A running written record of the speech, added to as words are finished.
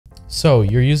So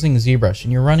you're using Zbrush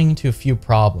and you're running into a few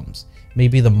problems.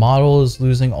 Maybe the model is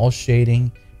losing all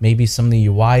shading, maybe some of the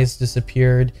UIs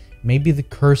disappeared, maybe the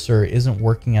cursor isn't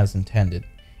working as intended.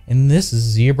 In this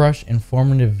ZBrush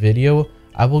informative video,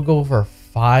 I will go over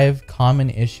 5 common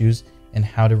issues and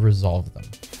how to resolve them.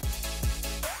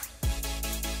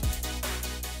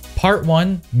 Part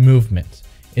 1, movement.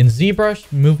 In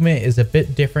ZBrush, movement is a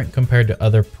bit different compared to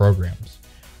other programs.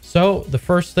 So the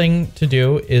first thing to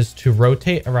do is to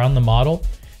rotate around the model.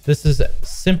 This is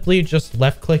simply just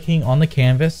left clicking on the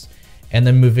canvas and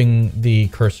then moving the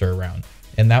cursor around,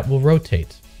 and that will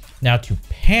rotate. Now to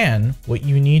pan, what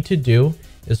you need to do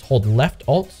is hold left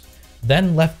alt,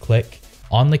 then left click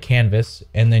on the canvas,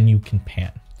 and then you can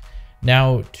pan.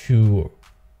 Now to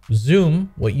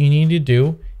zoom, what you need to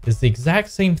do is the exact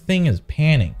same thing as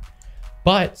panning,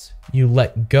 but you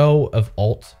let go of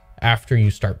alt after you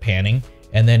start panning,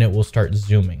 and then it will start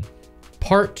zooming.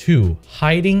 Part 2,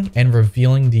 hiding and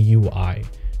revealing the UI.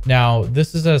 Now,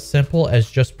 this is as simple as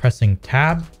just pressing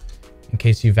tab. In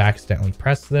case you've accidentally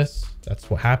pressed this, that's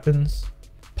what happens.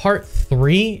 Part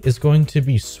 3 is going to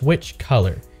be switch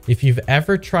color. If you've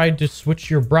ever tried to switch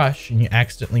your brush and you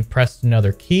accidentally pressed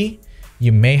another key,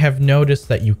 you may have noticed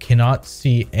that you cannot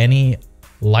see any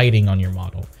lighting on your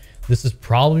model. This is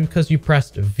probably because you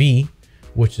pressed V,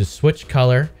 which is switch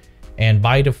color, and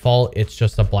by default, it's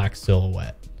just a black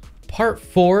silhouette. Part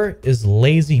 4 is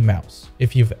lazy mouse.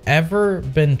 If you've ever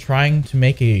been trying to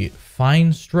make a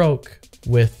fine stroke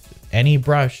with any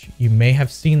brush, you may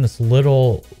have seen this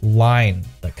little line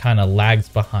that kind of lags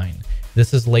behind.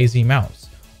 This is lazy mouse.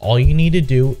 All you need to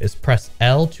do is press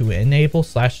L to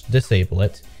enable/disable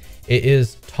it. It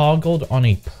is toggled on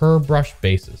a per brush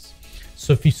basis.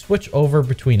 So if you switch over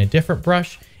between a different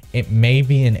brush, it may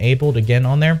be enabled again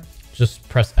on there. Just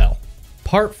press L.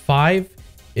 Part 5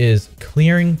 is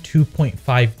clearing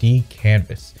 2.5D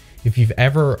canvas. If you've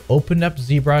ever opened up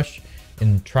ZBrush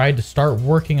and tried to start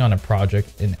working on a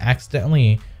project and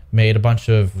accidentally made a bunch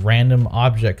of random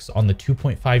objects on the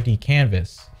 2.5D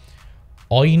canvas,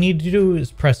 all you need to do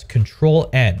is press Ctrl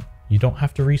N. You don't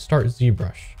have to restart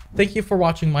ZBrush. Thank you for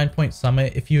watching Mindpoint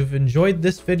Summit. If you've enjoyed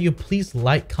this video, please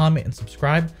like, comment, and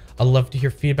subscribe. I'd love to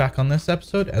hear feedback on this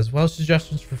episode as well as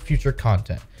suggestions for future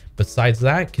content. Besides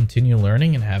that, continue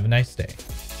learning and have a nice day.